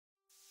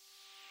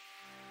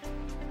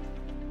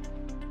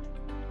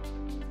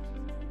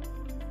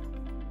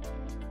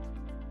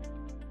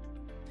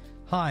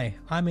Hi,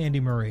 I'm Andy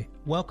Murray.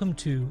 Welcome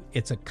to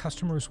It's a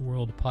Customer's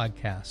World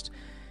podcast.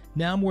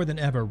 Now more than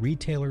ever,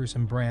 retailers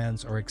and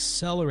brands are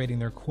accelerating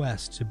their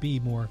quest to be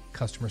more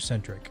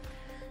customer-centric.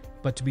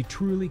 But to be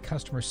truly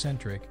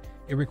customer-centric,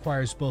 it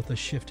requires both a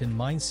shift in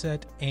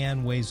mindset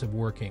and ways of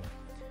working,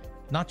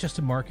 not just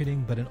in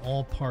marketing, but in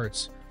all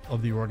parts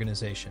of the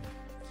organization.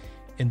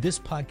 In this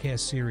podcast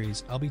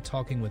series, I'll be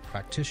talking with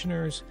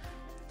practitioners,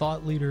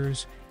 thought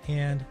leaders,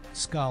 and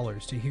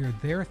scholars to hear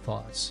their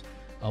thoughts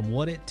on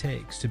what it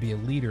takes to be a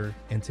leader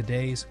in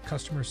today's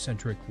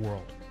customer-centric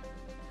world.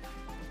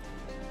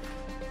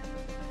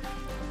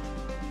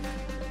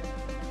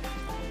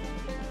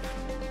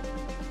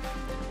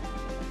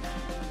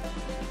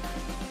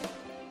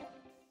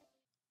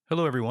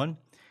 Hello, everyone.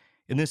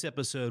 In this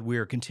episode, we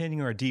are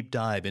continuing our deep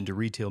dive into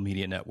retail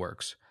media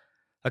networks.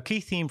 A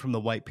key theme from the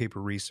white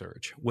paper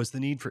research was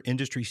the need for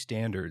industry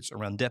standards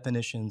around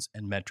definitions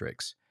and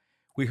metrics.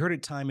 We heard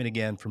it time and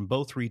again from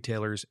both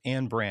retailers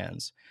and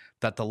brands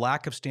that the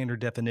lack of standard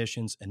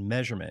definitions and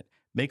measurement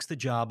makes the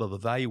job of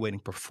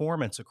evaluating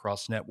performance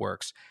across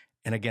networks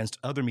and against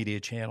other media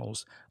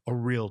channels a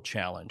real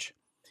challenge.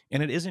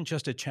 And it isn't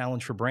just a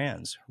challenge for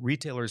brands.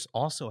 Retailers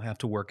also have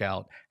to work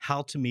out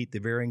how to meet the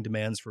varying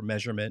demands for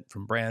measurement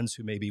from brands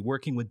who may be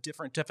working with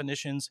different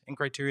definitions and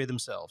criteria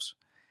themselves.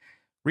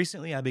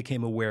 Recently, I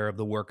became aware of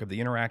the work of the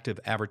Interactive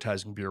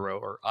Advertising Bureau,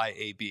 or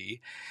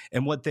IAB,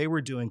 and what they were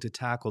doing to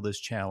tackle this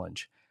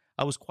challenge.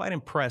 I was quite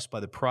impressed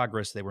by the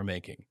progress they were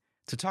making.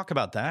 To talk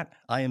about that,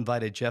 I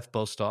invited Jeff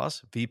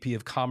Bostos, VP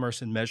of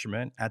Commerce and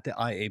Measurement at the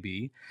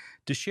IAB,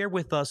 to share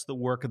with us the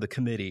work of the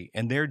committee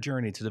and their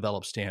journey to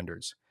develop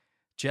standards.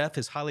 Jeff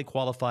is highly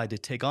qualified to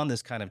take on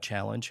this kind of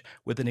challenge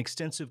with an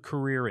extensive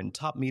career in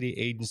top media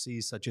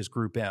agencies such as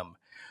Group M,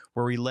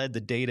 where he led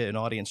the data and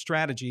audience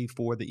strategy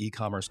for the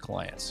e-commerce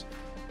clients.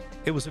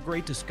 It was a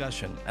great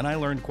discussion, and I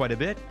learned quite a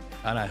bit,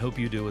 and I hope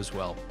you do as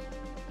well.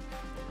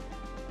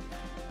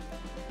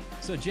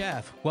 So,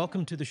 Jeff,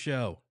 welcome to the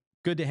show.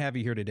 Good to have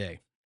you here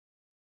today.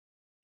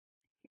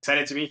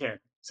 Excited to be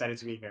here.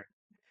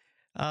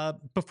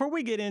 Before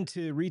we get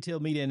into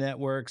retail media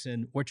networks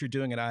and what you're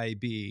doing at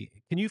IAB,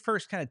 can you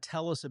first kind of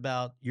tell us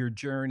about your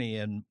journey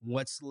and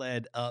what's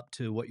led up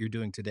to what you're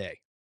doing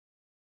today?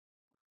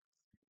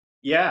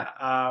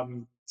 Yeah.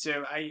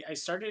 So I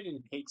started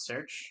in paid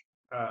search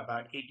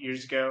about 8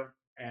 years ago,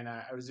 and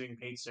I was doing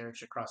paid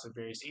search across the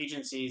various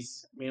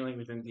agencies, mainly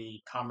within the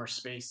commerce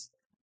space.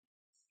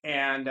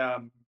 And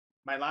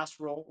my last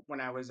role when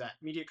I was at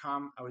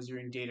MediaCom, I was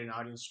doing data and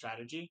audience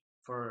strategy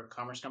for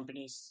commerce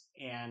companies.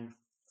 And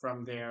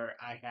from there,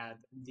 I had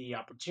the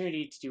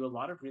opportunity to do a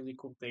lot of really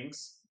cool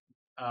things.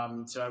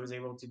 So I was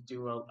able to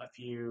do a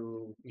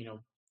few,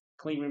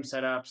 clean room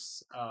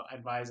setups,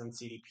 advise on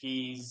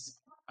CDPs,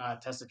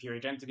 test a few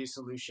identity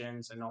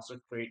solutions, and also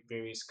create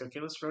various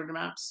cookieless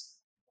roadmaps,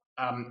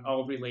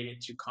 all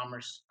related to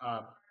commerce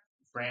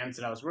brands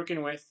that I was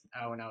working with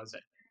when I was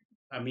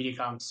at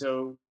MediaCom.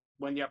 So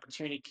when the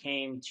opportunity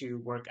came to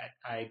work at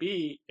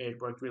IAB, it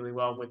worked really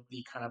well with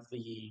the kind of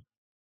the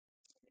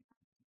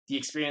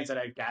experience that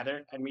I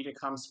gathered at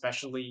MediaCom,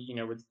 especially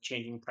with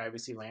changing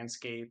privacy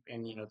landscape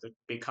and the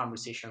big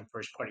conversation on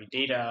first party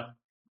data.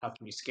 How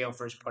can you scale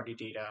first party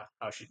data?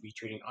 How should we be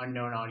treating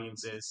unknown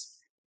audiences?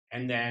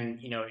 And then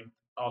it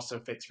also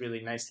fits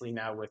really nicely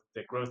now with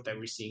the growth that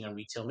we're seeing on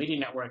retail media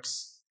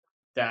networks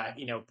that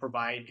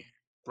provide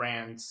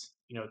brands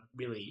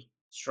really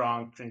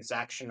strong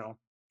transactional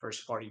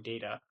first party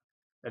data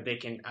that they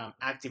can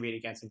activate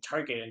against and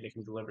target, and they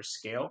can deliver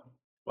scale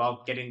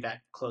while getting that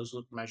closed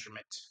loop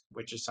measurement,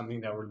 which is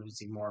something that we're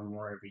losing more and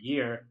more every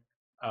year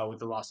with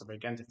the loss of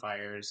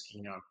identifiers,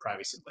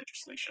 privacy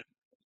legislation.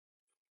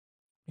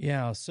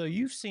 Yeah, so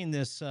you've seen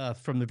this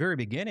from the very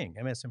beginning.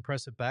 I mean, it's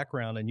impressive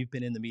background, and you've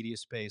been in the media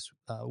space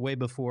way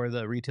before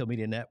the retail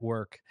media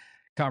network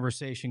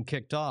conversation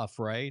kicked off,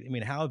 right? I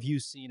mean, how have you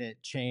seen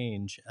it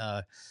change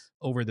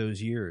over those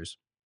years?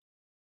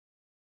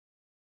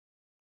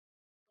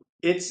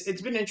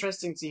 It's been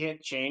interesting to see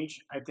it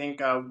change. I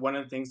think one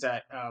of the things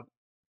that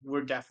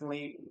were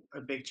definitely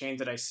a big change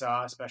that I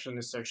saw, especially in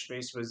the search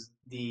space, was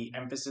the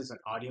emphasis on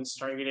audience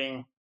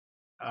targeting.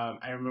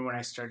 I remember when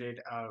I started,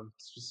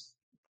 this was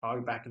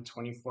probably back in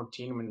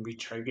 2014 when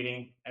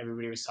retargeting,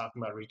 everybody was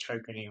talking about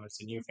retargeting. It was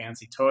a new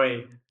fancy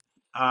toy.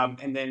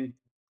 And then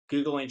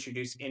Google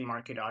introduced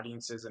in-market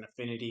audiences and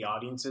affinity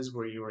audiences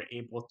where you were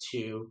able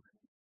to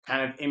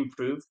kind of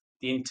improve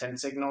the intent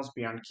signals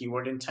beyond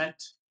keyword intent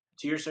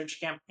to your search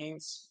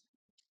campaigns.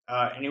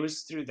 And it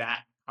was through that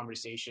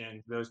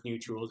conversation, those new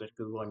tools that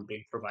Google and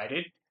Bing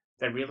provided,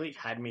 that really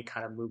had me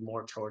kind of move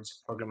more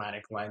towards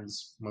programmatic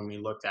lens when we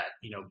looked at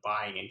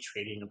buying and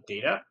trading of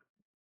data,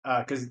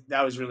 because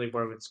that was really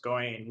where it's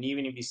going. And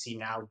even if you see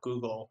now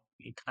Google,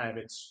 kind of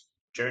its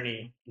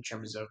journey in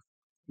terms of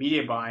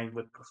media buying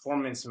with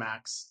Performance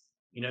Max,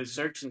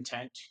 search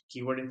intent,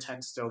 keyword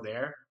intent still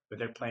there, but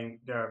they're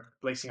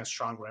placing a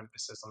stronger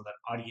emphasis on that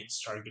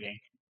audience targeting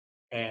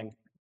and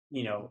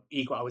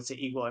equal, I would say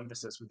equal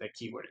emphasis with the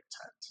keyword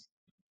intent.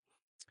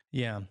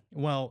 Yeah.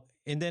 Well,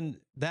 and then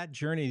that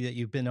journey that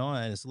you've been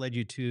on has led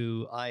you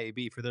to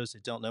IAB. For those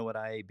that don't know what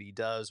IAB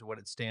does or what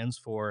it stands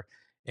for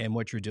and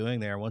what you're doing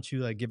there, why don't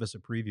you give us a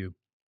preview?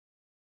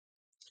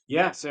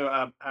 Yeah,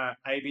 so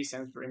IAB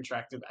stands for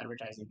Interactive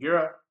Advertising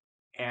Bureau,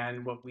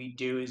 and what we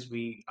do is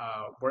we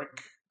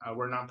work.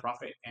 We're a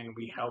nonprofit, and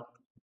we help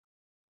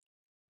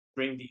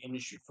bring the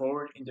industry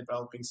forward in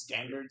developing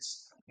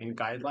standards and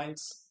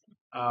guidelines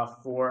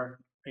for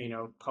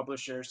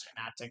publishers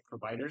and ad tech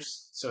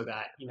providers, so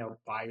that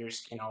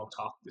buyers can all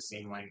talk the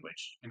same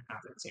language and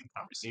have the same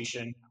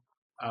conversation.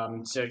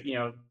 So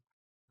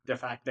the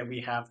fact that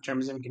we have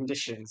terms and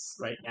conditions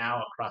right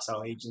now across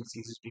all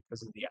agencies is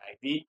because of the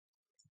IB.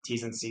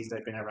 T's and C's that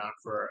have been around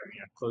for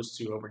close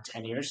to over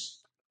 10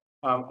 years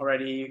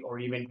already, or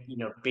even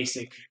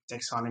basic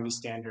taxonomy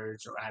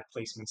standards or ad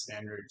placement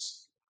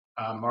standards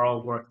are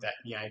all work that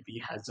the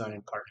IB has done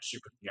in partnership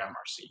with the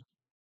MRC.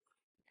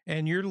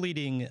 And you're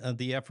leading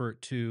the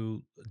effort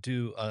to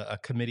do a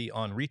committee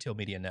on retail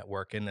media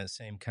network in the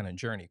same kind of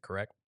journey,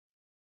 correct?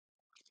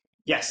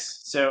 Yes,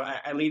 so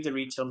I lead the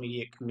retail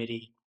media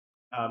committee,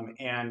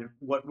 and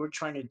what we're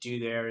trying to do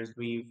there is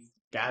we've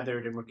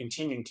gathered and we're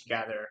continuing to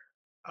gather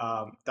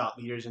thought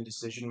leaders and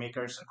decision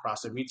makers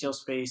across the retail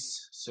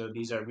space. So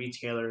these are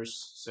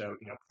retailers, so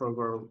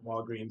Kroger,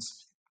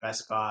 Walgreens,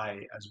 Best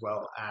Buy, as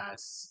well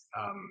as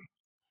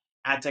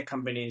ad tech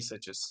companies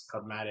such as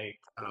Cogmatic,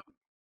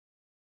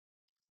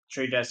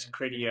 Trade Desk,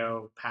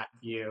 Criteo,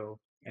 PatView,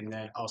 and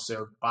then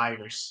also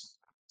buyers.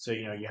 So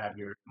you have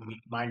your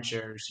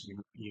Mindshares,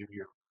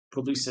 your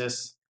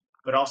Publicis,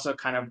 but also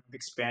kind of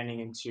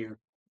expanding into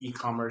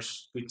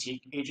e-commerce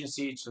boutique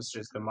agencies such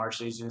as the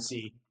Marsh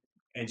Agency,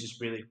 and just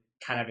really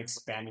kind of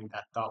expanding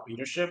that thought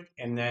leadership.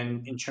 And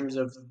then in terms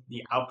of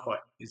the output,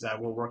 is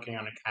that we're working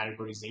on a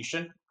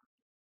categorization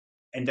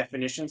and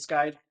definitions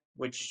guide,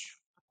 which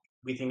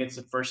we think it's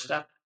the first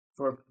step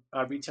for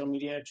retail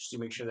media, just to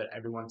make sure that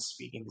everyone's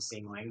speaking the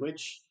same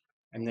language.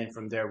 And then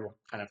from there, we'll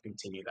kind of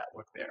continue that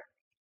work there.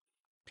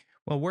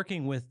 Well,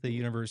 working with the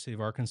University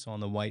of Arkansas on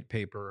the white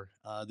paper,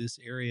 this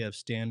area of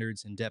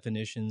standards and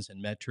definitions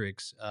and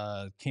metrics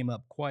came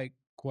up quite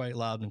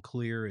loud and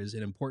clear as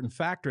an important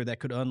factor that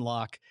could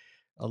unlock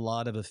a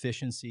lot of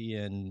efficiency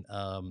and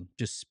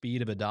just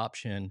speed of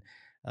adoption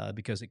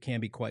because it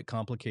can be quite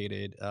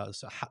complicated.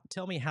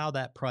 Tell me how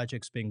that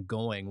project's been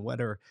going. What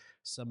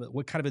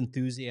kind of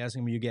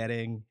enthusiasm are you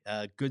getting?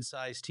 Good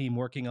sized team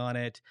working on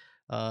it.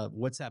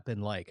 What's that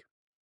been like?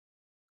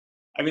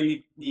 I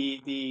mean,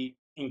 the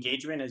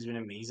engagement has been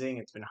amazing.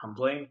 It's been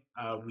humbling.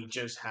 We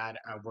just had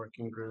a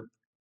working group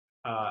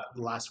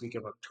the last week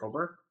of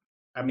October.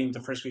 I mean, the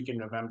first week in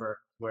November,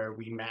 where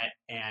we met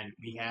and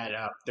we had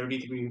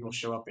 33 people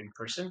show up in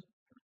person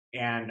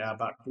and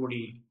about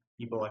 40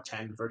 people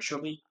attend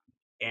virtually.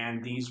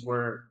 And these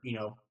were,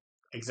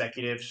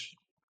 executives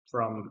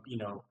from,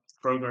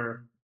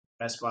 Kroger,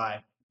 Best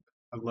Buy,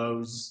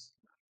 Lowe's,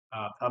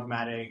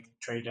 Pubmatic,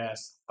 Trade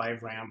Desk,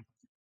 LiveRamp,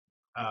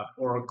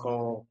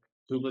 Oracle,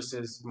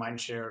 Publicis,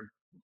 Mindshare,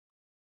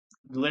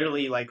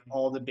 literally like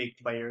all the big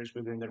players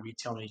within the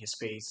retail media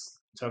space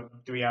took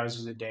 3 hours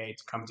of the day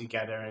to come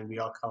together and we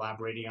all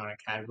collaborating on our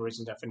categories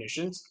and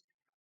definitions.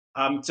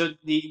 So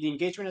the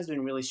engagement has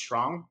been really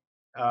strong.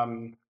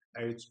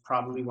 It's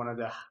probably one of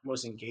the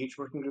most engaged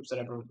working groups that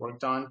I've ever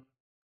worked on.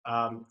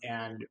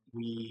 And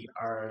we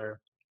are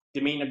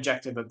the main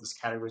objective of this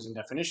categories and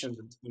definitions.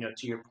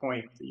 To your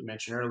point that you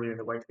mentioned earlier in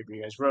the white paper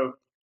you guys wrote,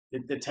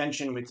 the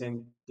tension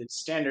within the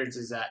standards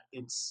is that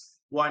it's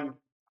one,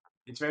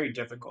 it's very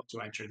difficult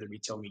to enter the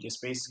retail media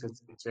space because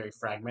it's very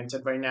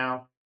fragmented right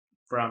now.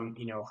 From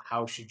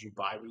how should you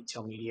buy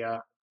retail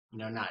media?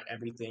 Not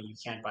everything, you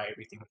can't buy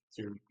everything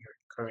through your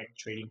current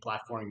trading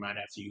platform. You might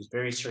have to use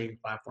various trading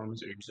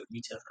platforms or use a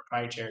retail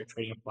proprietary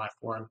trading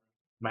platform.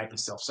 It might be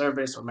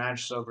self-service or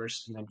managed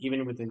service, and then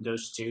even within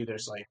those two,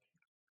 there's like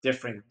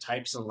different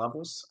types and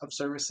levels of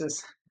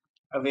services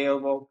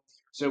available.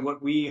 So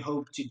what we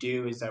hope to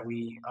do is that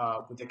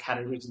with the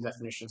categories and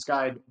definitions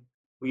guide,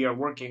 we are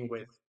working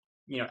with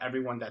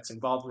everyone that's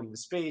involved in the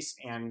space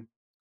and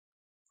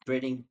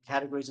creating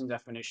categories and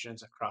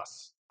definitions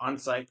across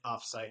on-site,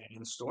 off-site, and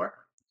in-store,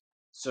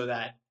 so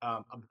that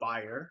a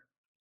buyer,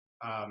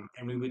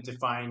 and we would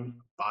define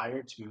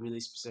buyer to be really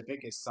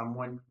specific, as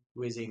someone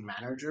who is a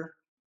manager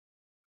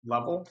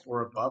level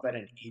or above at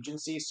an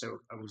agency. So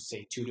I would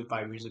say 2 to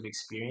 5 years of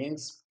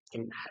experience.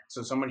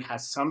 So someone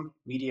has some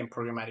media and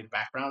programmatic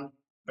background,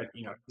 but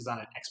is not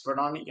an expert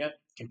on it yet,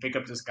 can pick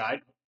up this guide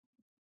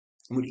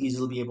and would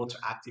easily be able to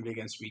activate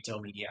against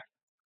retail media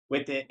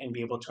with it and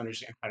be able to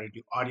understand how to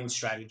do audience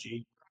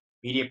strategy,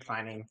 media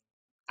planning,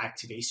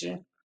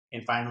 activation,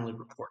 and finally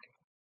reporting.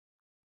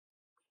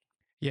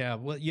 Yeah,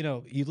 well,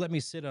 you let me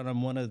sit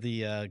on one of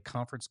the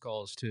conference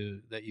calls to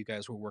that you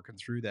guys were working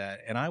through that,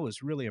 and I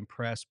was really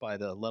impressed by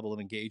the level of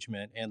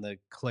engagement and the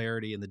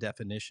clarity and the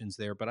definitions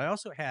there. But I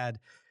also had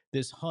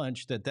this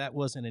hunch that that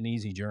wasn't an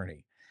easy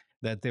journey.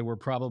 that there were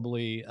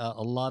probably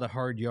a lot of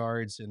hard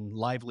yards and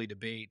lively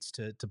debates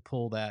to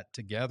pull that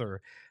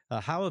together.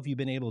 How have you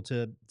been able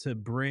to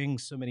bring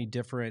so many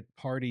different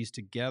parties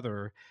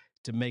together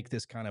to make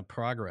this kind of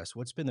progress?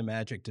 What's been the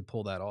magic to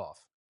pull that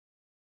off?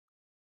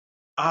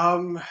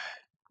 Um,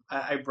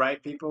 I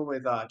bribe people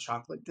with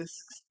chocolate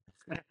discs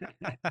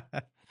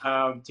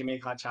to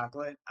make hot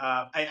chocolate.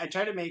 I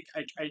try to make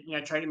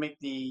I try to make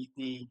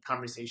the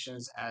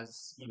conversations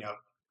as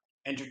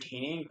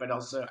entertaining, but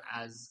also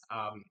as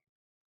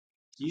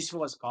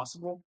useful as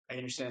possible. I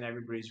understand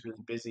everybody's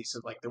really busy,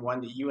 so like the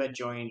one that you had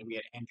joined, we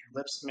had Andrew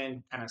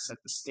Lipsman kind of set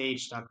the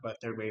stage, talk about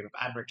third wave of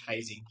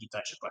advertising. He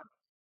touched upon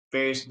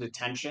various of the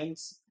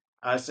tensions.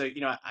 So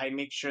I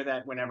make sure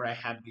that whenever I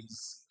have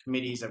these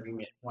committees that we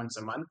meet once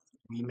a month,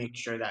 we make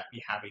sure that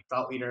we have a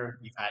thought leader.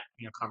 We've had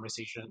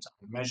conversations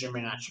on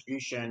measurement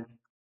attribution.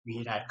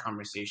 We had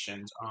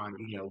conversations on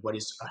what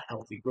is a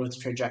healthy growth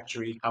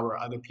trajectory. How are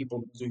other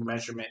people doing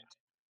measurement?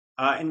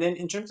 And then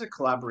in terms of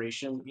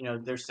collaboration,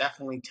 there's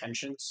definitely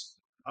tensions.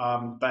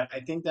 But I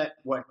think that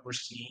what we're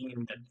seeing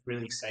and that's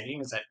really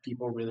exciting is that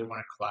people really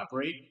want to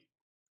collaborate.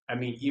 I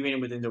mean,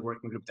 even within the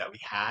working group that we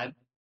had,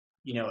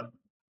 you know,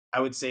 I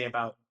would say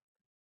about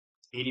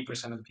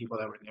 80% of the people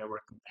that were there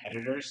were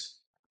competitors,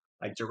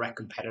 like direct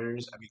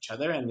competitors of each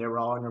other, and they were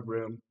all in a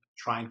room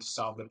trying to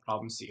solve the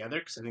problems together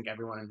because I think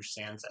everyone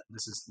understands that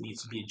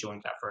needs to be a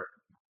joint effort.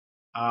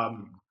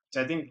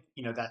 So I think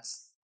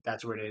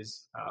that's where it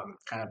is,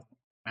 kind of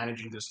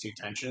managing those two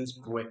tensions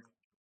with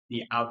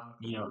the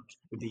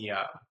with the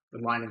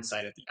line in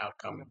sight at the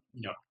outcome,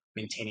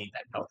 maintaining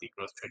that healthy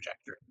growth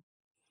trajectory.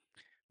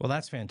 Well,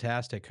 that's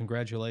fantastic.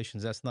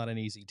 Congratulations. That's not an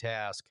easy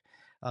task.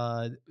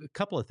 A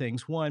couple of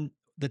things. One,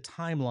 the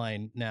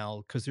timeline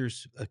now, because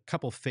there's a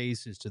couple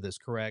phases to this,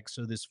 correct?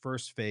 So, this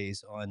first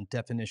phase on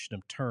definition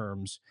of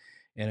terms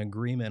and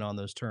agreement on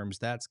those terms,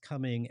 that's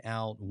coming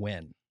out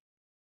when?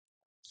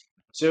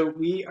 So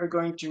we are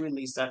going to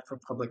release that for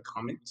public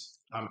comment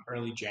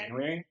early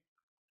January.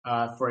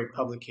 For a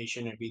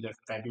publication of either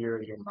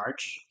February or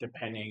March,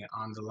 depending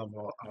on the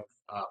level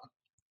of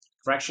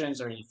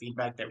corrections or any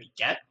feedback that we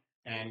get.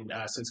 And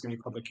so it's going to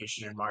be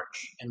publication in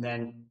March. And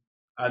then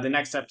the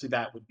next step to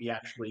that would be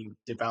actually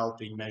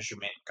developing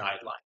measurement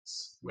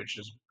guidelines, which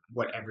is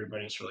what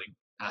everybody's really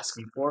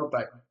asking for.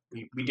 But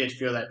we did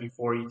feel that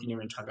before you can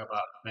even talk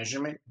about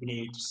measurement, we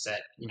need to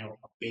set, a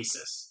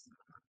basis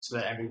so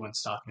that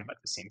everyone's talking about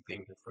the same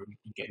thing before we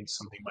can get into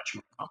something much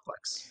more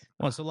complex.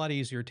 Well, it's a lot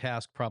easier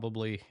task,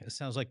 probably. It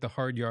sounds like the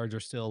hard yards are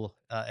still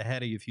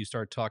ahead of you if you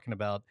start talking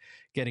about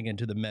getting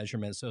into the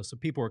measurement. So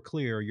people are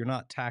clear. You're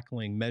not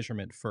tackling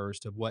measurement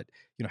first of what,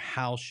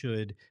 how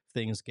should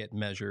things get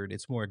measured.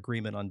 It's more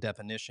agreement on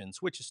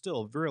definitions, which is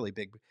still a really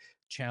big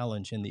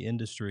challenge in the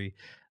industry.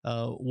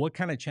 What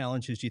kind of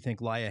challenges do you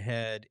think lie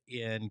ahead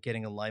in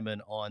getting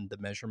alignment on the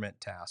measurement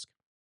task?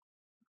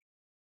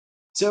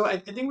 So I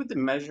think with the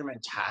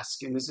measurement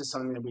task, and this is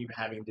something that we've been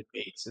having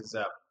debates, is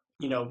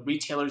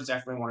retailers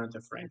definitely want to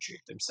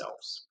differentiate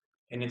themselves,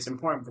 and it's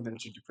important for them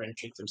to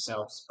differentiate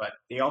themselves, but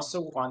they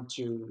also want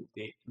to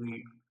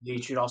they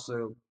should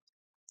also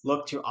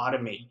look to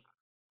automate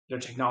their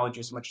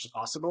technology as much as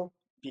possible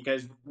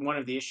because one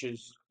of the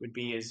issues would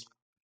be is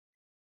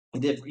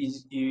if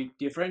you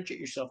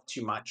differentiate yourself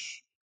too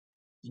much,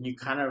 then you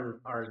kind of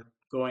are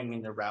going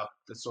in the route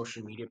the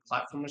social media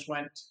platforms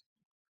went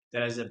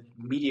that as a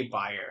media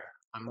buyer,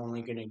 I'm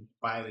only going to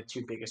buy the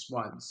two biggest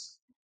ones,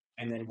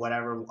 and then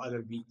whatever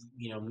other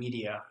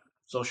media,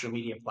 social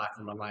media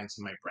platform aligns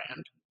to my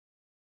brand.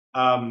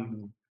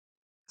 Um,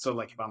 so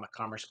like if I'm a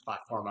commerce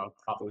platform, I would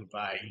probably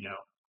buy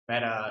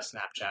Meta,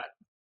 Snapchat,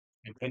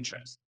 and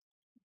Pinterest.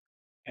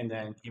 And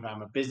then if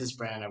I'm a business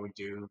brand, I would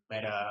do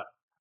Meta,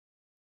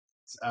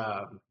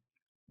 um,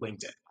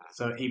 LinkedIn.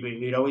 So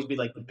it'd always be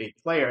like the big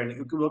player, and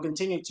it will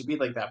continue to be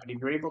like that. But if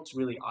you're able to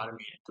really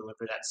automate and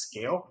deliver that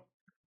scale,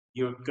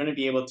 you're going to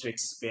be able to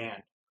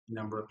expand the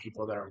number of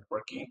people that are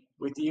working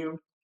with you.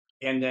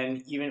 And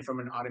then even from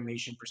an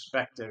automation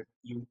perspective,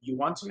 you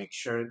want to make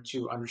sure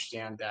to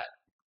understand that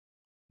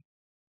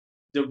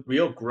the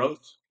real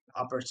growth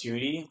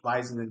opportunity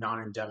lies in the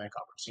non-endemic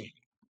opportunity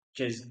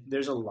because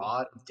there's a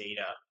lot of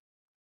data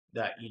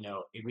that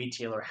a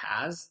retailer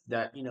has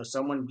that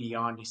someone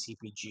beyond a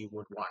CPG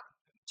would want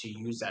to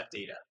use that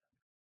data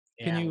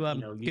and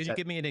Can use you that.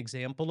 give me an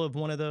example of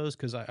one of those?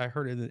 Because I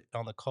heard it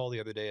on the call the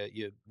other day.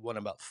 You one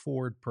about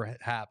Ford,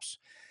 perhaps,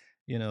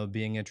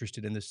 being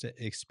interested in this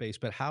space.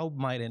 But how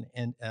might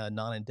a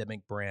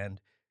non-endemic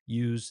brand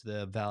use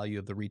the value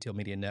of the retail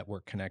media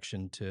network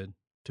connection to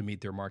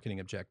meet their marketing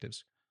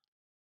objectives?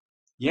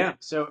 Yeah,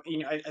 so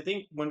I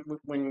think when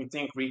we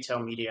think retail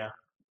media,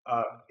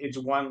 it's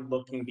one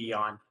looking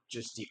beyond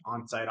just the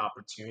on-site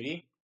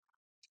opportunity,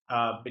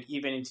 but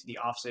even into the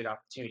off-site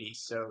opportunity.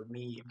 So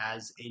me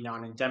as a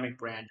non-endemic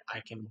brand,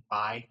 I can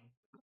buy,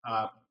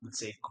 let's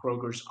say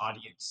Kroger's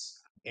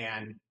audience,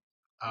 and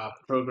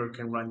Kroger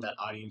can run that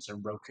audience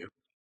on Roku.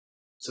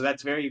 So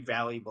that's very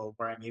valuable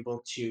where I'm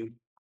able to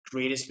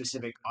create a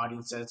specific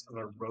audience as of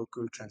a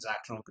Roku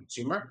transactional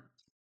consumer.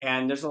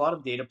 And there's a lot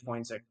of data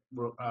points that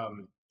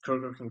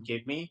Kroger can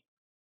give me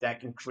that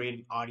can create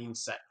an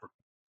audience set for me.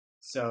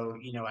 So,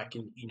 I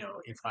can,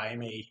 if I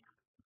am a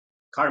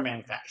car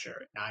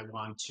manufacturer and I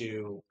want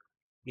to,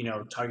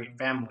 target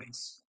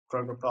families,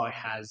 Kroger probably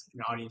has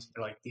an audience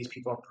for like these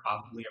people are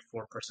probably a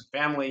four-person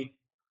family,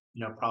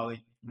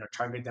 probably,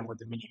 target them with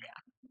the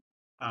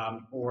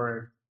minivan.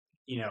 Or,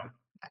 you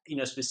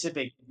know,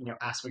 specific,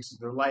 aspects of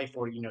their life,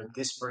 or,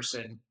 this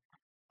person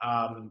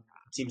um,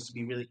 seems to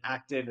be really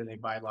active and they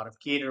buy a lot of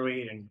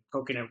Gatorade and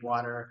coconut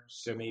water.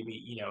 So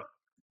maybe,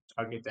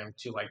 target them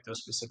to like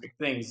those specific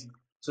things.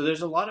 So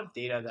there's a lot of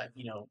data that,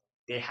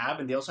 they have,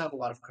 and they also have a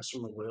lot of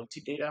customer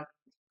loyalty data.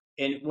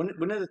 And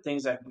one of the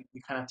things that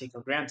we kind of take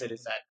for granted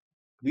is that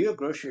we go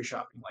grocery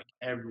shopping like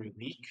every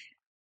week.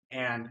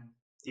 And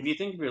if you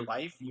think of your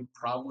life, you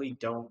probably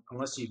don't,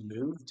 unless you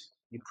moved,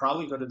 you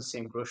probably go to the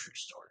same grocery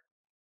store.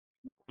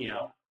 You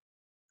know,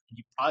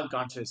 you've probably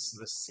gone to the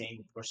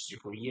same grocery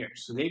store for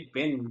years. So they've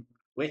been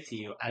with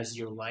you as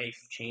your life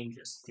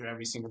changes through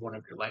every single one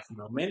of your life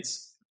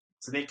moments.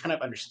 So they kind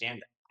of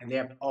understand that. And they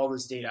have all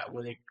this data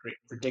where they create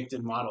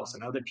predictive models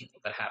and other people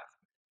that have,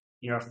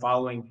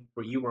 following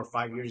where you were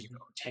 5 years ago,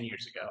 10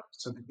 years ago.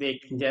 So they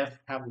can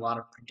have a lot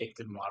of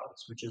predictive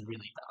models, which is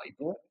really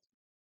valuable.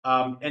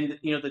 And,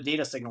 the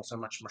data signals are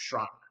much more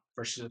strong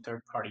versus the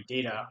third party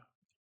data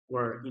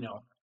where,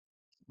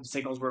 the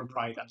signals weren't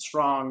probably that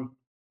strong.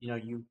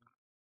 You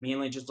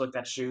mainly just looked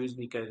at shoes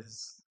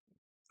because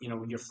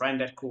your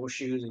friend had cool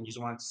shoes and you just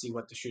wanted to see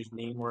what the shoes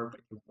name were,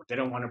 but you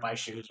didn't want to buy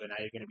shoes, but now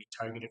you're going to be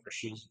targeted for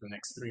shoes for the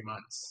next 3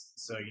 months.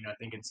 So I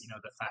think it's the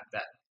fact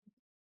that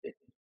it,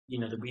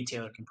 the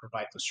retailer can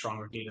provide the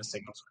stronger data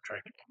signals for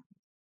targeting.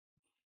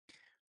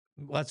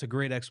 Well, that's a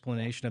great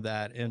explanation of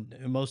that. And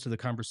most of the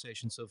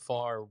conversation so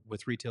far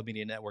with retail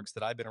media networks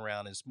that I've been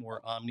around is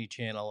more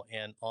omni-channel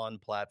and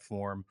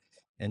on-platform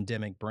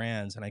endemic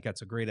brands. And I think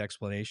that's a great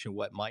explanation of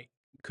what might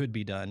could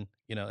be done,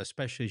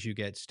 especially as you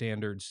get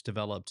standards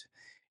developed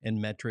and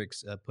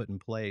metrics put in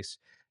place.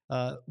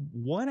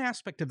 One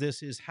aspect of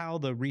this is how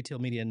the retail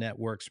media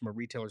networks from a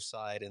retailer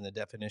side and the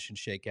definition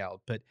shake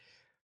out. But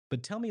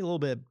tell me a little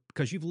bit,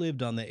 because you've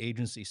lived on the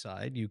agency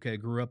side, you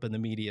grew up in the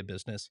media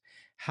business.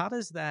 How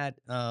does that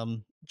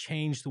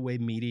change the way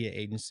media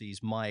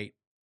agencies might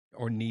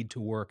or need to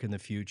work in the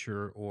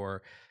future,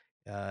 or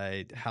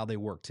how they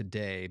work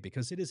today?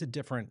 Because it's a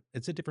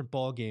different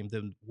ball game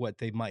than what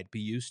they might be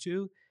used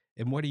to.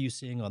 And what are you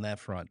seeing on that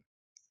front?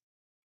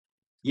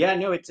 Yeah,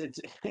 no, it's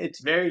it's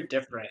very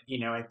different.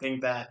 I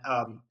think that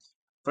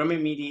from a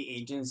media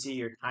agency,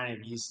 you're kind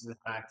of used to the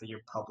fact that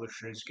your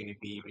publisher is going to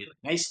be really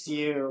nice to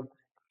you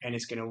and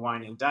it's going to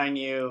wine and dine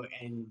you,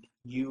 and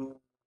you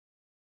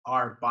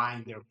are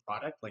buying their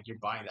product, like you're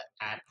buying that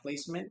ad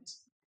placement.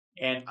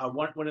 And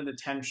one of the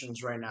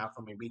tensions right now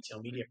from a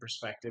retail media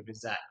perspective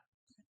is that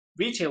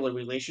retailer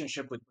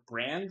relationship with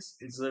brands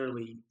is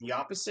literally the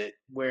opposite,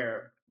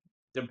 where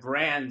the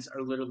brands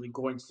are literally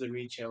going to the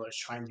retailers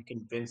trying to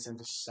convince them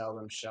to sell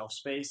them shelf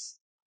space.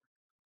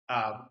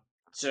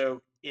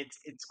 So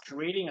it's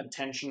creating a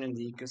tension in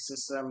the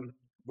ecosystem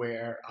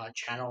where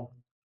channel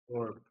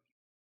or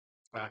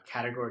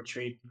category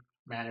trade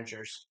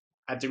managers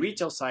at the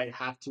retail side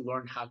have to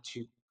learn how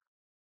to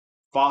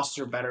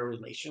foster better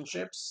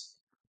relationships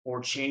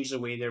or change the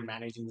way they're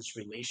managing these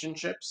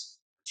relationships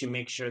to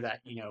make sure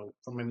that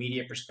from a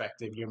media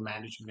perspective you're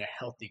managing a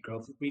healthy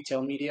growth of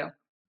retail media,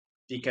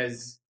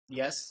 because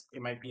yes,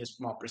 it might be a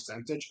small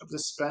percentage of the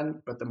spend,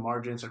 but the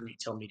margins on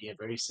retail media are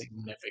very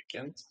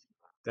significant,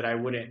 that I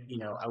wouldn't,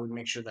 I would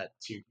make sure that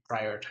to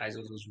prioritize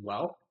those as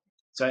well.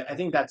 So I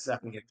think that's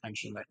definitely a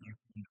tension that you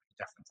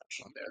definitely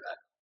touched on there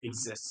that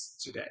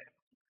exists today.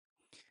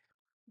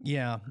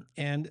 Yeah,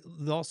 and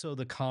also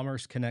the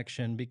commerce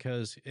connection,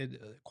 because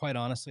quite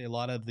honestly, a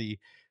lot of the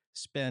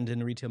spend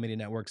in retail media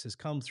networks has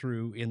come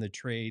through in the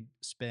trade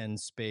spend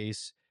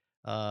space.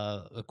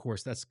 Of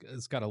course,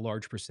 it's got a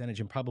large percentage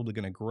and probably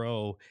going to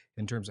grow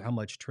in terms of how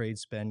much trade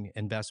spend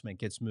investment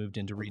gets moved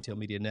into retail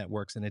media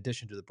networks, in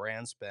addition to the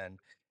brand spend.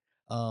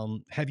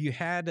 Have you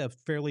had a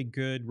fairly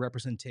good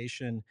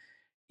representation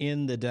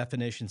in the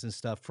definitions and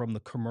stuff from the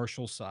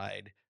commercial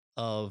side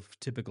of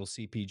typical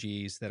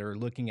CPGs that are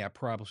looking at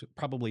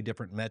probably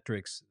different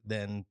metrics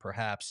than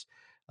perhaps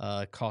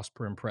cost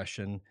per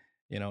impression,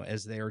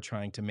 as they are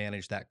trying to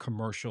manage that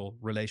commercial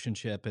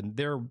relationship? And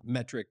their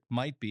metric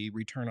might be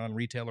return on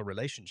retailer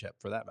relationship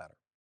for that matter.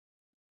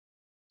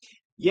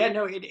 Yeah,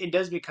 no, it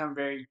does become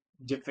very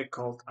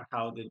difficult on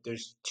how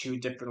there's two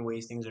different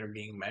ways things are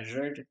being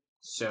measured.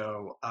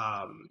 So,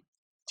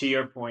 to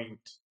your point,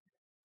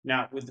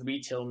 now with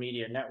retail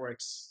media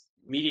networks,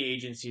 media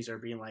agencies are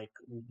being like,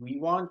 we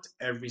want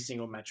every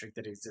single metric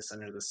that exists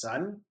under the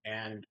sun.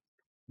 And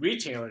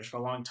retailers for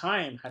a long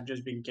time have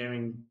just been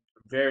giving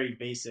very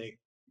basic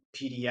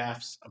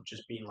PDFs of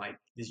just being like,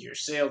 this is your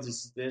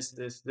sales, this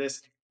is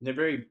this. And they're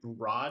very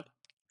broad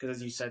because,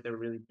 as you said, they're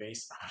really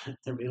based on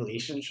the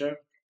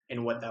relationship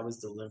and what that was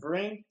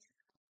delivering.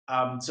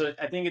 So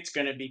I think it's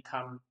going to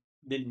become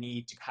the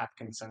need to have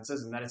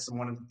consensus, and that is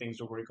one of the things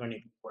that we're going to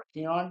be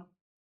working on,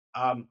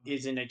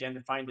 is in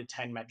identifying the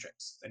 10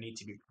 metrics that need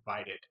to be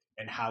provided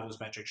and how those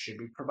metrics should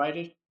be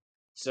provided.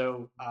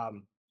 So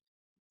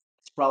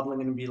it's probably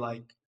going to be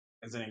like,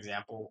 as an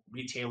example,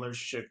 retailers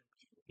should,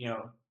 you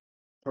know,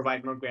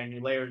 provide more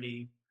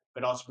granularity,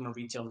 but also from a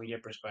retail media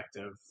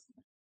perspective,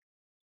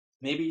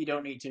 maybe you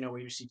don't need to know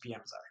what your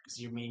CPMs are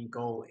because your main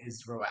goal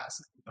is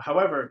ROAS.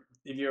 However,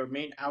 if your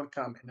main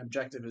outcome and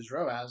objective is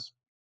ROAS,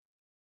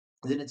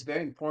 then it's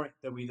very important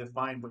that we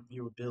define what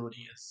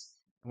viewability is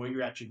and what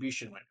your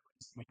attribution window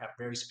is. We have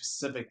very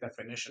specific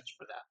definitions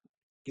for that.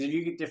 Because if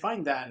you can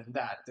define that and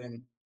that,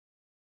 then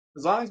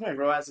as long as my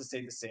ROAS has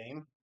stayed the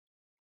same,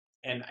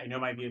 and I know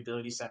my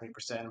viewability is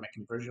 70% and my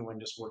conversion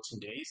window is 14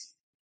 days,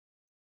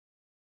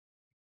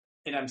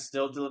 and I'm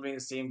still delivering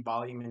the same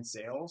volume in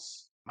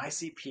sales, my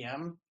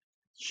CPM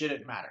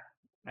shouldn't matter.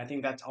 I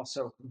think that's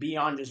also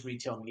beyond just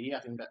retail media.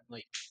 I think that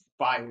like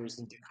buyers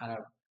need to kind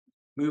of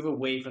move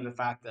away from the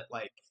fact that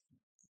like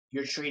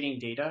you're trading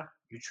data,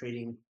 you're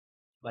trading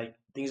like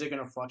things are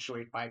going to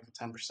fluctuate 5 to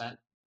 10%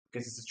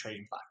 because it's a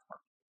trading platform,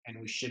 and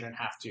we shouldn't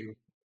have to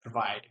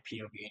provide a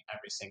POV in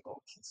every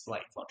single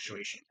slight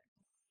fluctuation.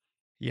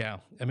 Yeah.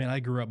 I mean, I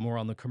grew up more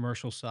on the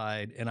commercial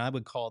side, and I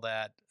would call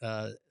that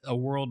a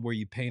world where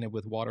you paint it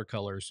with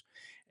watercolors.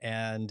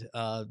 And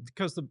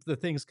because the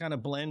things kind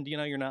of blend,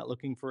 you're not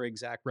looking for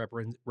exact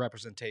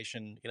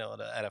representation,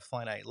 at a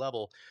finite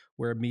level,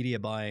 where media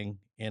buying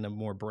in a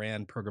more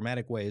brand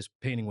programmatic way is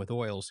painting with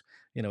oils.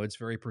 It's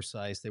very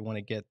precise. They want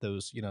to get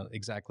those,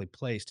 exactly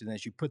placed. And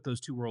as you put those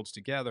two worlds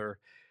together,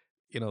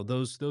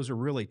 those are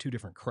really two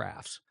different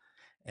crafts.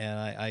 And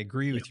I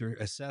agree Yeah. with your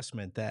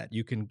assessment that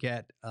you can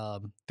get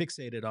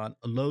fixated on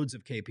loads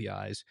of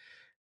KPIs,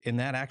 and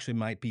that actually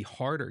might be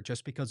harder.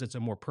 Just because it's a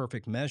more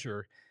perfect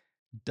measure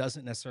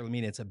doesn't necessarily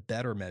mean it's a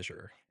better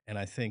measure. And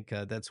I think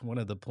that's one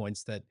of the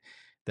points that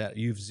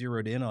you've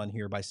zeroed in on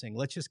here by saying,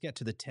 let's just get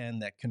to the 10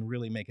 that can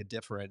really make a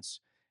difference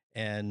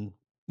and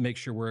make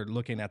sure we're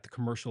looking at the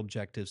commercial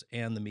objectives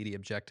and the media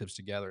objectives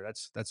together.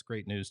 That's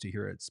great news to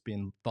hear it's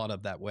being thought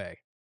of that way.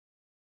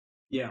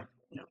 Yeah.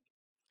 Yeah.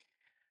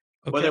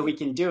 Whether Okay. we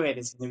can do it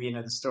is going to be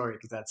another story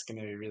because that's going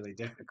to be really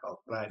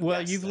difficult. But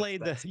Well, yes, you've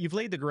laid the that's you've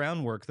laid the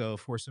groundwork though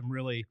for some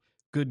really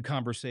good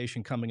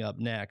conversation coming up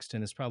next,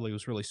 and it's probably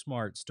was really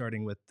smart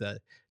starting with the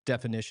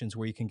definitions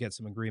where you can get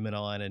some agreement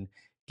on and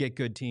get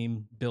good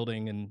team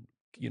building and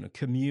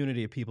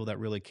community of people that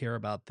really care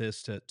about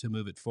this to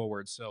move it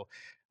forward. So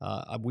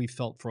we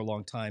felt for a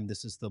long time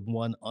this is the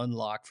one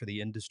unlock for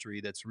the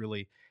industry that's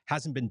really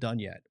hasn't been done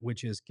yet,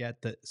 which is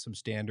get some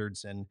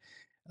standards and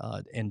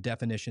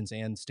definitions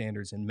and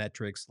standards and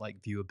metrics like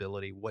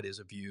viewability. What is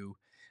a view?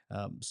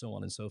 So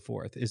on and so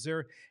forth. Is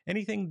there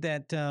anything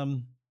that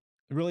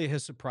really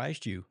has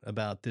surprised you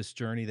about this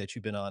journey that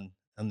you've been on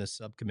this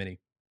subcommittee?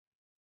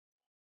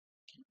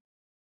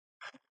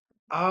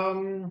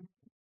 um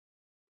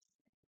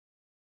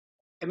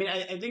I mean,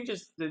 I think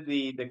just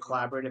the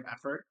collaborative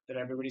effort that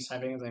everybody's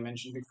having, as I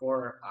mentioned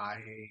before,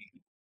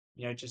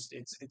 just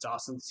it's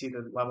awesome to see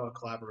the level of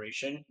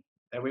collaboration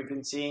that we've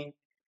been seeing.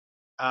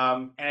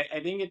 And I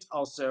think it's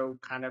also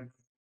kind of,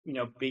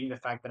 being the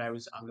fact that I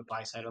was on the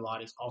buy side a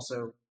lot is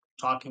also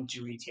talking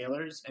to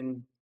retailers.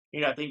 And,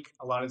 I think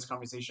a lot of this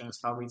conversation is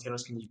how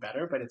retailers can be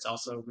better, but it's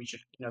also, we should,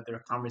 their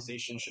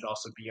conversation should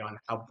also be on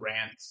how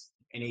brands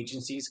and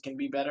agencies can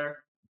be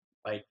better.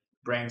 Like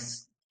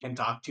brands can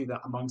talk to the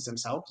amongst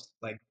themselves.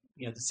 Like,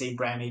 the same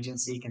brand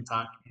agency can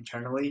talk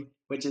internally,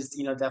 which is,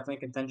 definitely a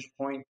contention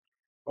point.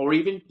 Or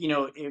even,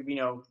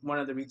 if one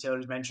of the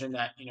retailers mentioned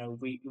that,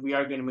 we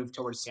are going to move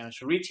towards standards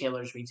for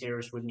retailers,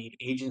 retailers would need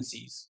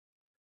agencies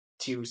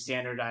to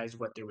standardize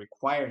what they're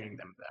requiring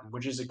them,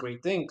 which is a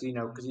great thing,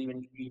 because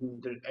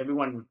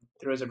everyone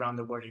throws around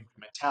the word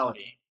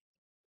incrementality,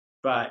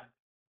 but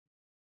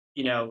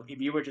if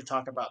you were to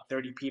talk about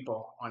 30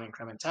 people on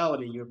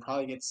incrementality, you would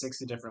probably get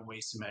 60 different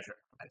ways to measure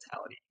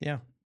incrementality. Yeah.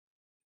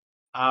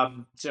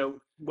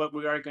 So what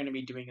we are going to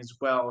be doing as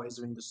well is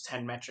in those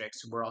 10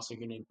 metrics, we're also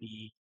going to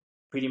be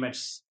pretty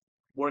much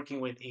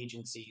working with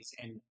agencies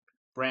and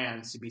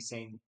brands to be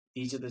saying,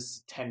 these are the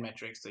 10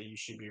 metrics that you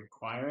should be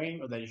requiring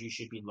or that you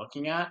should be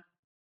looking at,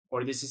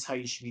 or this is how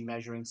you should be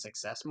measuring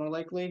success more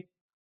likely.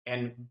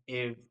 And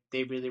if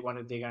they really want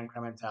to dig on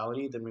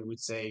incrementality, then we would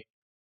say,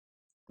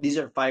 these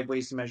are 5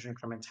 ways to measure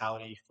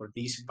incrementality for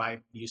these 5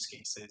 use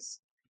cases.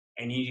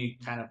 And you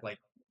kind of like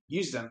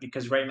use them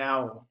because right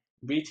now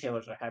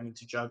retailers are having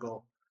to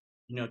juggle,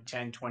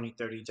 10, 20,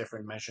 30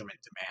 different measurement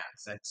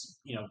demands. That's,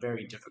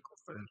 very difficult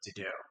for them to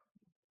do.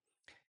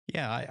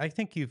 Yeah, I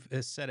think you've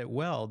said it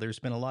well. There's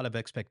been a lot of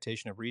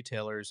expectation of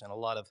retailers and a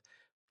lot of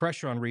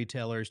pressure on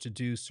retailers to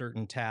do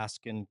certain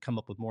tasks and come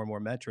up with more and more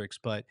metrics.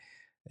 But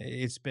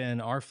it's been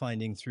our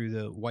finding through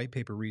the white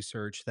paper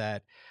research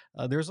that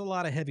there's a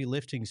lot of heavy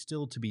lifting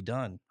still to be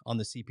done on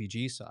the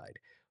CPG side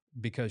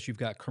because you've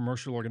got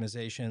commercial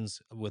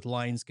organizations with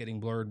lines getting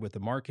blurred with the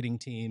marketing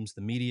teams,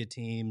 the media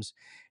teams,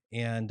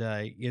 and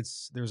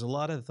there's a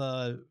lot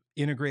of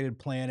integrated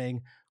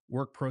planning,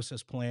 work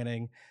process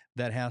planning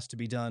that has to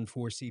be done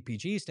for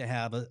CPGs to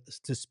have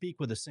to speak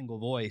with a single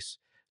voice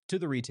to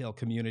the retail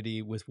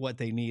community with what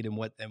they need and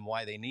what and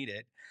why they need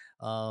it.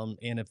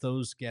 And if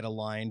those get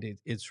aligned,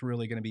 it's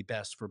really going to be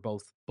best for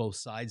both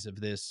sides of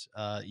this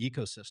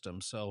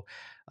ecosystem. So,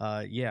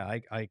 yeah,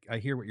 I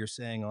hear what you're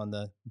saying on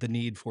the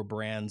need for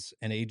brands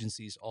and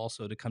agencies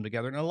also to come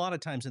together. And a lot of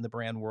times in the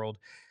brand world,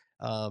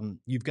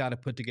 you've got to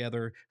put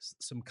together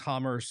some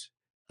commerce.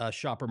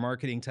 Shopper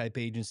marketing type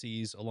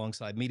agencies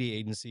alongside media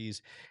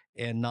agencies,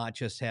 and not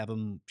just have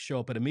them show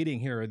up at a meeting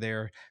here or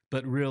there,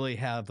 but really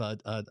have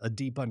a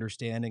deep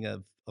understanding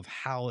of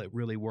how it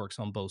really works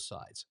on both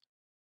sides.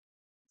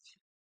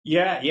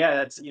 Yeah,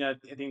 that's I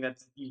think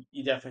that's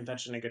you definitely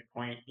touched on a good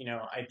point.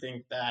 I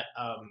think that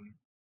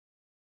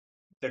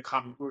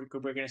we're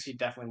going to see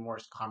definitely more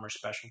commerce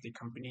specialty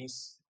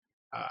companies,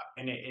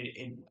 and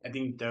I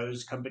think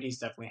those companies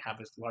definitely have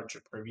a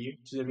larger purview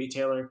to the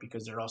retailer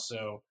because they're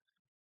also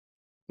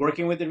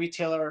working with the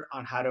retailer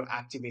on how to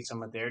activate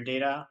some of their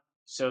data.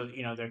 So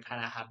they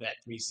kind of have that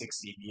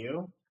 360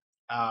 view.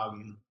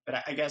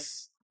 But I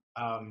guess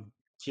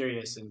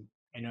curious, and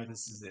I know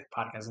this is a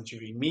podcast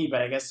interviewing me,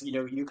 but I guess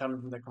you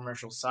come from the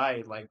commercial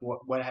side. Like,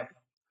 what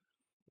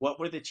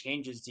were the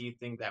changes do you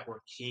think that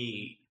were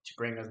key to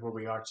bring us where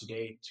we are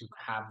today to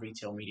have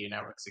retail media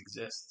networks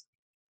exist?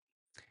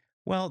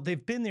 Well,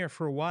 they've been there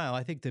for a while.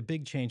 I think the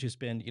big change has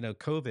been,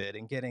 COVID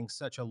and getting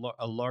such a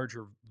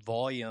larger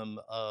volume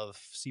of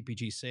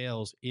CPG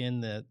sales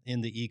in the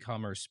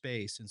e-commerce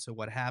space. And so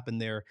what happened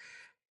there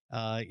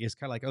is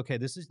kind of like, okay,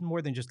 this is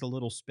more than just a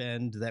little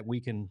spend that we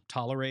can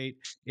tolerate.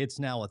 It's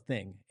now a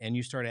thing, and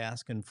you start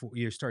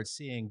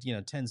seeing,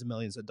 tens of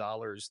millions of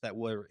dollars that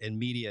were in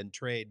media and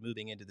trade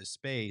moving into the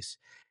space.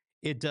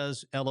 It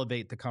does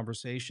elevate the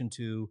conversation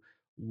to,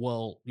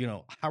 well,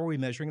 how are we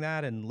measuring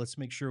that? And let's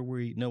make sure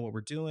we know what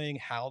we're doing.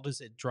 How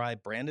does it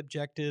drive brand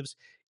objectives?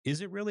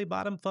 Is it really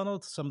bottom funnel?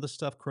 Some of the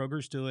stuff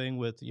Kroger's doing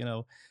with,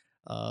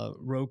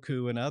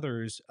 Roku and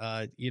others,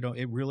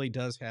 it really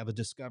does have a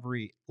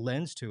discovery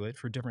lens to it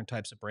for different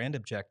types of brand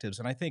objectives.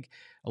 And I think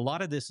a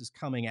lot of this is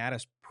coming at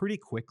us pretty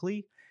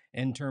quickly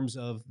in terms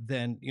of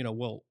then,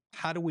 well,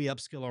 how do we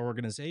upskill our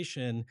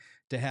organization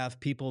to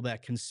have people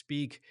that can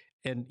speak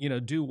and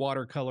do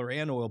watercolor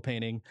and oil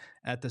painting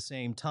at the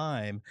same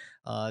time?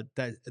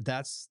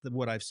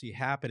 What I see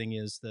happening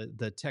is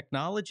the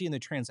technology and the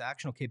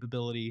transactional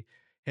capability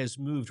has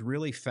moved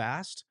really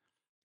fast,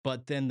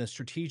 but then the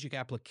strategic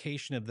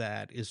application of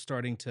that is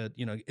starting to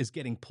is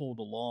getting pulled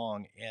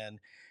along, and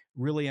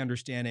really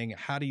understanding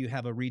how do you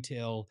have a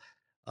retail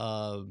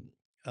uh,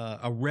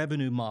 a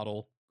revenue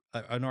model,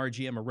 an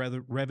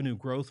RGM, revenue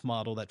growth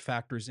model that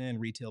factors in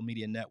retail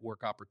media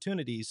network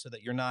opportunities, so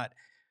that you're not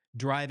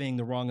driving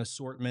the wrong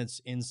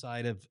assortments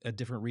inside of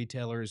different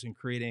retailers and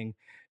creating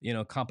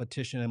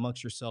competition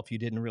amongst yourself you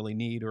didn't really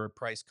need, or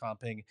price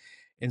comping.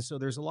 And so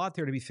there's a lot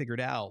there to be figured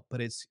out, but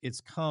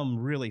it's come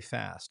really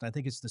fast. I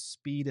think it's the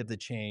speed of the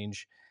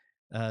change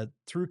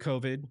through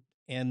COVID,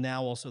 and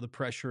now also the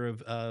pressure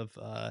of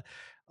the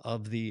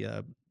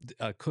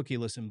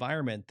cookieless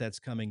environment that's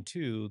coming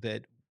too.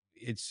 That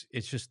it's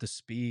just the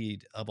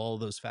speed of all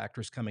those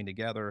factors coming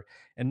together,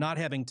 and not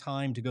having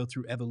time to go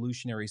through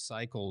evolutionary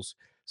cycles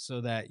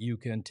so that you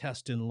can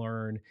test and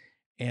learn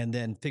and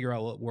then figure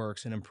out what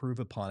works and improve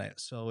upon it.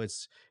 So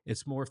it's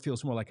more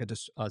feels more like a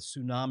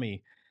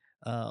tsunami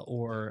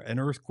or an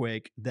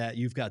earthquake that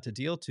you've got to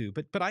deal to.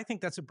 But I think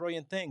that's a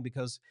brilliant thing,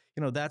 because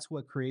that's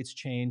what creates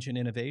change and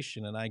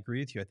innovation. And I agree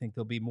with you. I think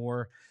there'll be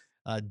more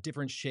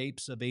different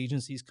shapes of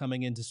agencies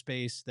coming into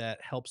space that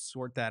help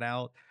sort that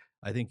out.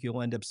 I think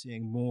you'll end up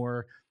seeing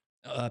more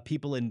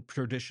people in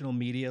traditional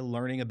media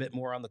learning a bit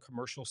more on the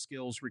commercial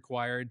skills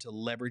required to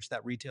leverage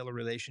that retailer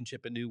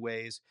relationship in new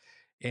ways,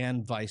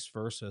 and vice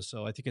versa.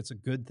 So I think it's a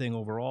good thing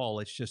overall.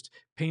 It's just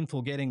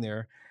painful getting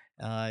there.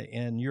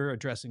 And you're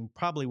addressing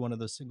probably one of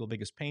the single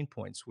biggest pain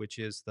points, which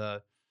is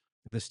the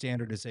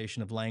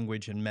standardization of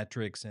language and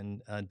metrics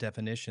and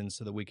definitions,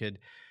 so that we could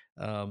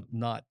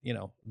not,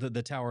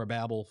 the Tower of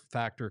Babel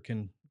factor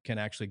can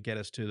actually get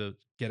us to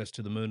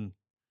the moon.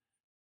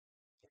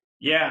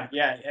 Yeah,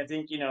 I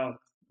think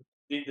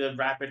the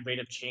rapid rate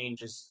of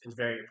change is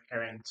very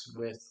apparent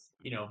with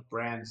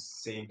brands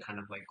saying kind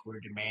of like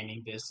we're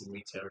demanding this and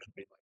retailers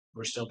be like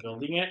we're still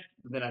building it.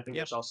 But then I think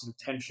Yep. there's also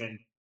tension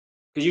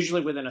because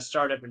usually within a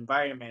startup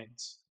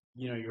environment,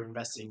 you're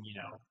investing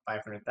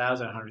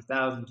 500,000,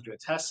 100,000 to do a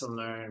test and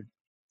learn,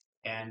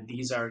 and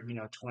these are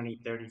 20,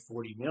 30,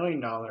 40 million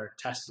dollar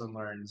test and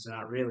learns,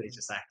 not really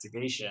just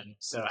activation.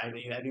 So I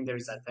think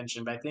there's that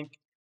tension, but I think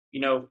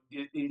the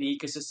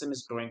ecosystem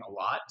is growing a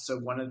lot. So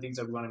one of the things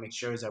that we want to make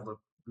sure is that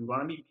we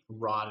want to be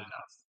broad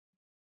enough,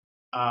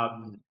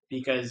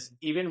 because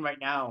even right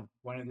now,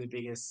 one of the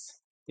biggest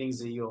things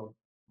that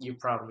you've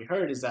probably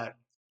heard is that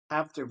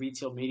half the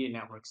retail media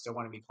networks don't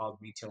want to be called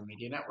retail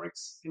media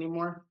networks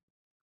anymore.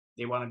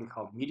 They want to be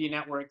called media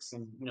networks,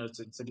 and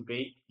it's a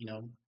debate.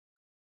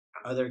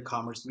 Other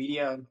commerce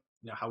media,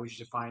 how we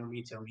should define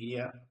retail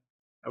media.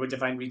 I would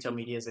define retail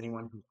media as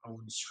anyone who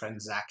owns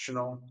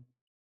transactional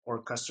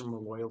or customer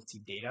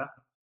loyalty data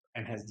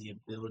and has the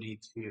ability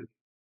to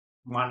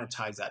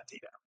monetize that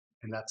data.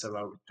 And that's how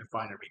I would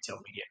define a retail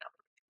media network.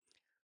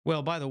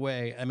 Well, by the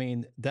way, I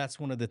mean, that's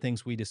one of the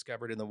things we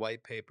discovered in the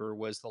white paper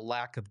was the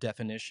lack of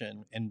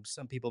definition. And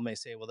some people may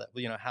say, well,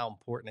 that, how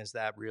important is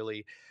that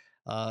really?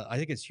 I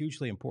think it's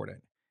hugely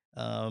important.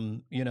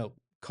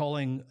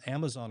 Calling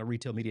Amazon a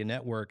retail media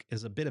network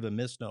is a bit of a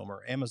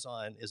misnomer.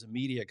 Amazon is a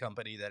media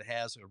company that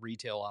has a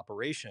retail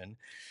operation.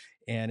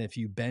 And if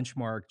you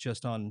benchmark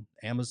just on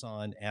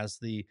Amazon as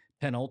the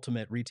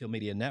penultimate retail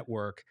media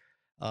network,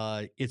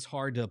 it's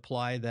hard to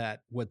apply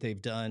that what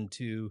they've done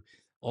to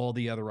all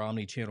the other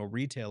omni-channel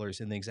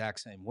retailers in the exact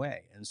same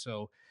way. And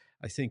so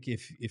I think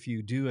if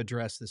you do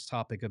address this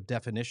topic of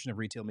definition of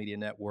retail media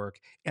network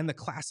and the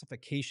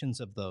classifications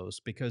of those,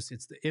 because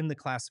in the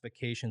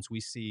classifications we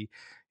see,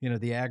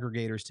 the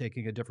aggregators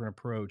taking a different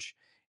approach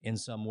in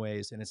some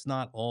ways, and it's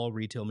not all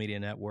retail media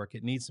network.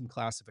 It needs some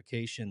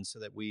classification so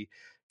that we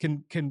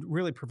can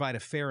really provide a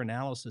fair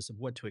analysis of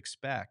what to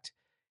expect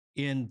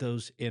in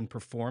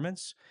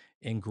performance,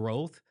 in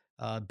growth,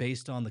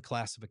 based on the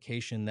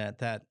classification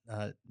that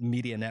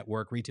media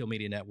network, retail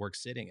media network,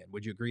 sitting in.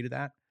 Would you agree to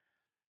that?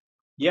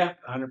 Yeah,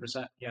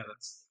 100%. Yeah,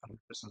 that's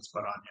 100%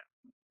 spot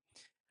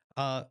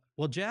on.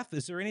 Well, Jeff,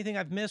 is there anything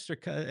I've missed or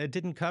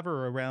didn't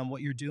cover around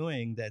what you're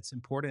doing that's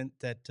important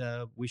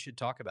that we should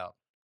talk about?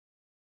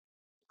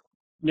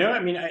 No,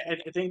 I mean, I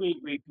think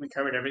we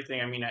covered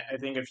everything. I mean, I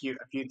think a few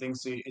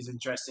things is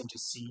interesting to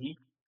see,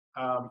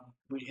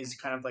 is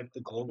kind of like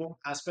the global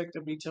aspect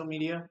of retail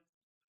media.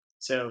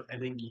 So I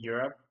think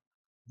Europe,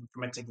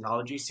 from a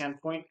technology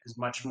standpoint, is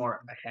much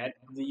more ahead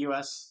of the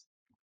US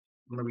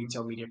from a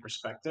retail media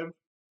perspective.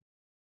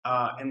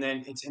 And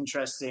then it's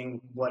interesting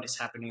what is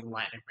happening in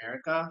Latin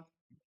America.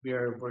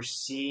 We're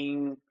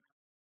seeing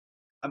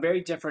a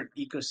very different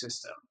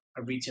ecosystem,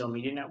 a retail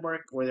media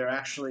network where they're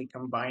actually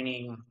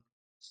combining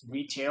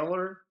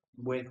retailer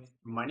with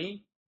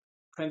money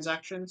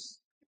transactions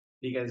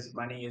because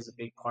money is a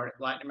big part of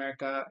Latin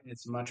America and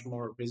it's much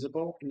more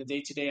visible in the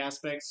day-to-day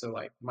aspects. So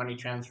like money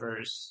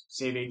transfers,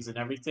 savings and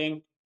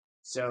everything.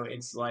 So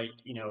it's like,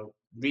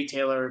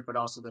 retailer, but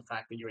also the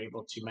fact that you're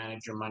able to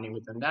manage your money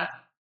within that.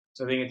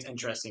 So I think it's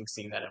interesting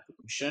seeing that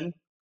evolution.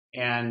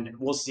 And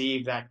we'll see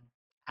if that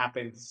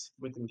happens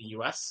within the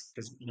US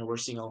because, we're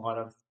seeing a lot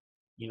of,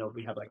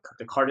 we have like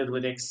the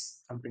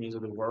Cardlytics companies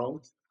of the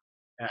world.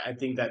 I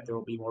think that there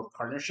will be more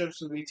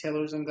partnerships with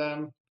retailers in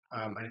them.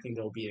 I think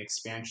there will be an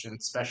expansion,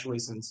 especially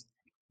since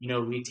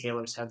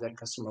retailers have that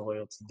customer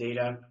loyalty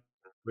data. I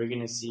think we're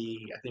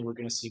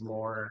going to see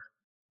more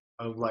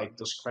of like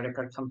those credit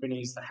card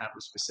companies that have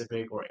a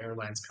specific or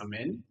airlines come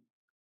in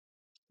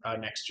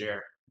next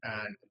year.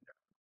 And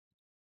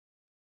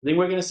I think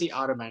we're going to see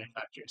auto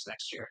manufacturers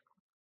next year.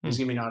 Hmm. There's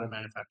going to be an auto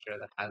manufacturer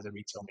that has a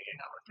retail media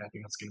network. And I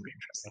think that's going to be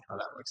interesting how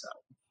that works out.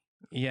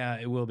 Yeah,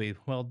 it will be.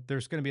 Well,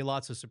 there's going to be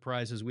lots of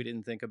surprises we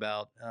didn't think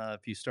about.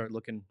 If you start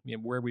looking,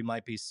 where we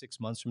might be 6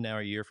 months from now or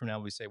a year from now,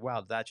 we say,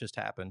 "Wow, that just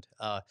happened."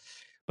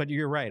 But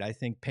you're right. I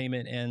think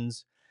payment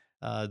ends.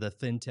 The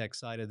fintech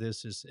side of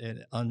this is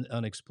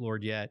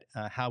unexplored yet.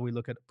 How we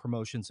look at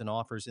promotions and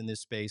offers in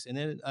this space, and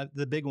then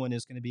the big one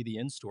is going to be the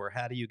in-store.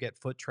 How do you get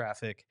foot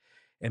traffic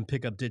and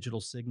pick up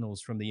digital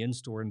signals from the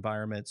in-store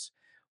environments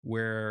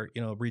where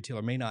a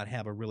retailer may not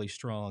have a really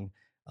strong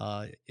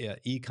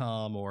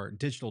e-com or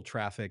digital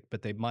traffic,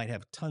 but they might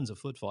have tons of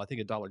footfall. I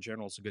think a Dollar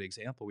General is a good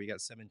example. We got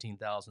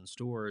 17,000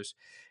 stores,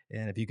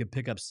 and if you could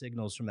pick up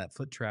signals from that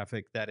foot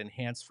traffic that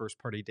enhance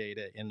first-party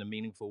data in a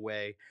meaningful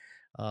way,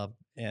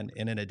 and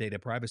in a data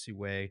privacy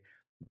way,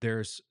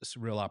 there's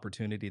some real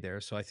opportunity there.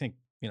 So I think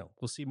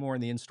we'll see more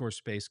in the in-store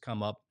space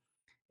come up,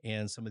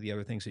 and some of the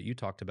other things that you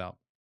talked about.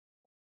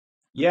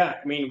 Yeah,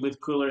 I mean, with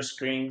cooler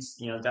screens,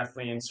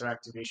 definitely in-store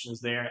activations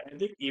there. I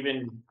think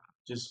even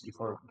just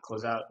before we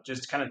close out,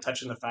 just kind of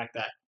touch on the fact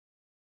that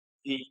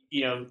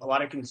a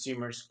lot of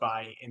consumers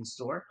buy in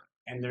store,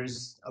 and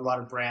there's a lot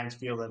of brands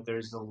feel that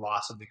there's the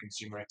loss of the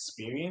consumer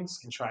experience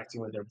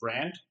interacting with their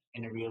brand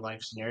in a real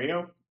life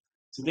scenario.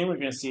 So then we're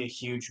going to see a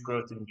huge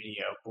growth in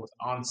video, both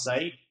on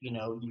site. You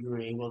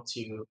were able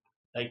to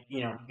like,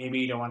 maybe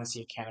you don't want to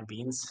see a can of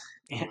beans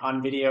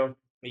on video,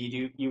 but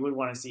you would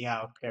want to see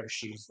how a pair of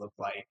shoes look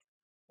like,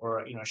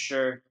 or a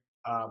shirt,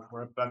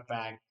 or a book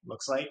bag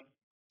looks like.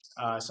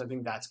 So I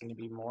think that's going to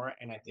be more,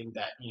 and I think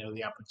that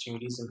the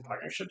opportunities and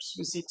partnerships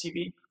with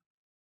CTV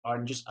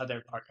are just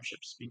other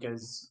partnerships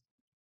because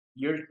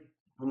you're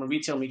from a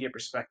retail media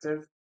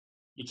perspective,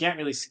 you can't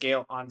really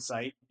scale on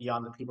site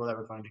beyond the people that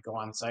are going to go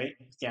on site.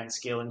 You can't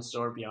scale in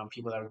store beyond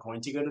people that are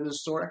going to go to the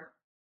store.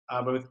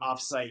 But with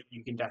offsite,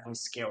 you can definitely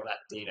scale that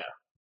data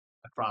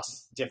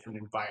across different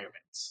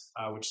environments,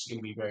 which is going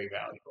to be very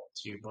valuable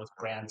to both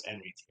brands and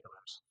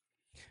retailers.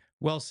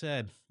 Well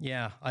said.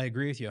 Yeah, I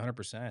agree with you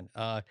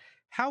 100%.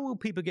 How will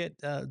people get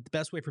the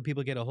best way for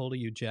people to get a hold of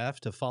you, Jeff,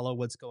 to follow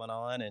what's going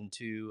on and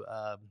to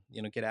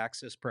get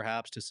access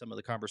perhaps to some of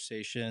the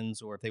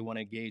conversations, or if they want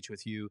to engage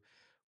with you,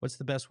 what's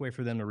the best way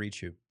for them to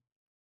reach you?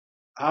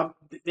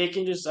 They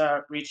can just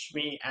reach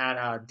me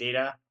at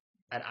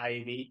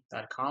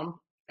data@iav.com.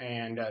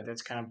 And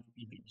that's kind of,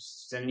 you can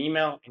just send an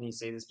email and you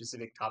say the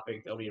specific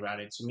topic, they'll be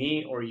routed to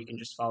me, or you can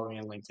just follow me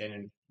on LinkedIn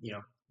and,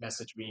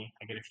 message me.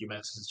 I get a few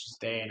messages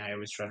a day, and I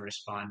always try to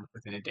respond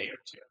within a day or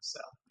two. So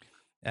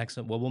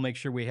Excellent. Well, we'll make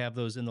sure we have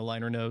those in the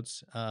liner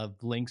notes,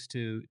 links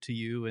to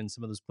you and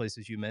some of those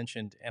places you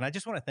mentioned. And I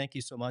just want to thank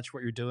you so much for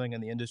what you're doing in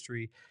the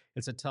industry.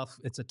 It's a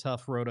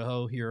tough road to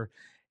hoe here,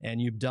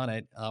 and you've done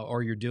it,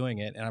 or you're doing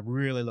it. And I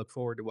really look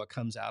forward to what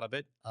comes out of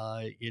it.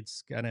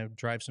 It's going to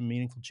drive some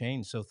meaningful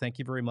change. So thank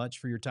you very much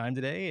for your time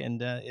today,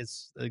 and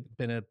it's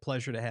been a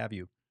pleasure to have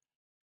you.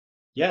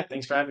 yeah,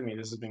 thanks for having me.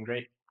 This has been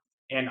great.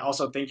 And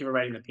also, thank you for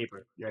writing the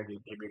paper. The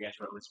paper you guys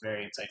wrote was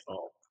very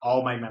insightful.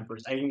 All my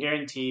members, I can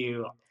guarantee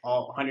you,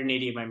 all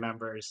 180 of my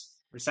members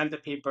were sent the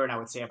paper, and I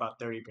would say about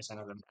 30%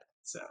 of them read it.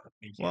 So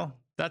thank you. Well,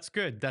 that's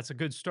good. That's a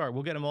good start.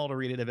 We'll get them all to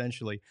read it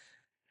eventually.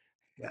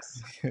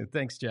 Yes.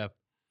 Thanks, Jeff.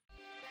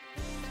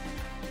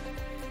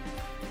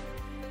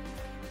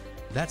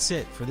 That's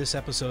it for this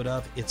episode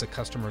of It's a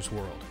Customer's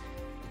World.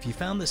 If you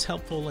found this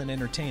helpful and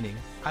entertaining,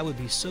 I would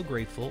be so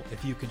grateful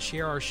if you could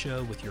share our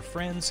show with your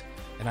friends,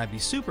 and I'd be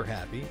super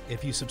happy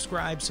if you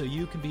subscribe so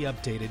you can be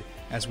updated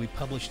as we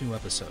publish new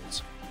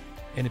episodes.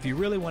 And if you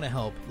really want to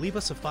help, leave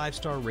us a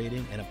 5-star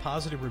rating and a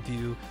positive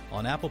review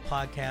on Apple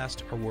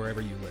Podcast or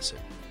wherever you listen.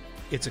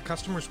 It's a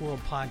Customer's World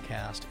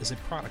podcast is a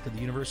product of the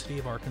University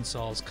of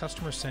Arkansas's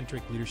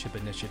Customer-Centric Leadership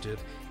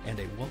Initiative and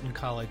a Walton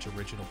College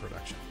original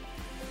production.